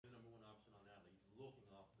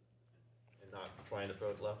trying to throw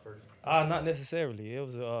it left first? Not necessarily. It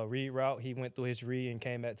was a read route. He went through his read and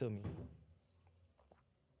came back to me.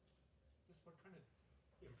 Just what kind of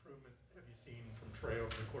improvement have you seen from Trey over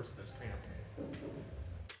the course of this camp?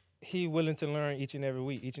 He willing to learn each and every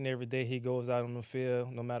week. Each and every day he goes out on the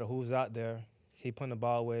field, no matter who's out there. He putting the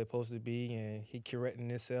ball where it's supposed to be, and he correcting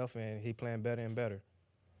himself, and he playing better and better.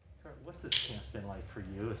 Kurt, what's this camp been like for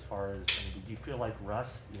you as far as, did you feel like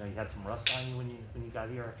rust? You had some rust on you when you got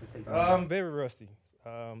here after taking I'm very rusty.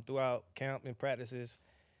 Throughout camp and practices,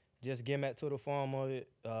 just getting back to the form of it,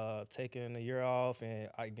 taking a year off, and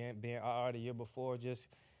again being out the year before, just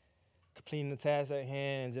completing the task at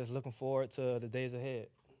hand, and just looking forward to the days ahead.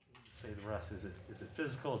 Say the rust, is it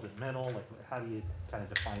physical, is it mental? Like, how do you kind of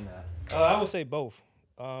define that? I would say both.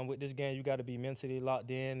 With this game, you got to be mentally locked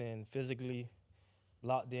in and physically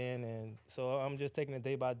locked in, and so I'm just taking it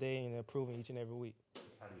day by day and improving each and every week.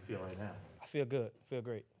 How do you feel right now? I feel good, feel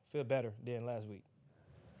great, feel better than last week.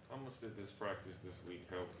 How much did this practice this week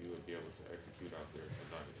help you to be able to execute out there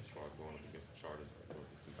tonight as far as going up against the Chargers or the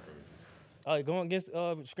two scrimmages? Going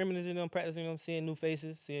against scrimmages and them, practicing them, seeing new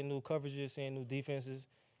faces, seeing new coverages, seeing new defenses,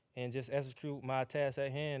 and just execute my task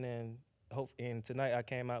at hand, and tonight I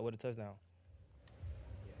came out with a touchdown.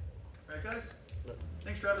 All right, guys.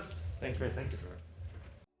 Thanks, Travis. Thanks, Ray. Thank you. Sure.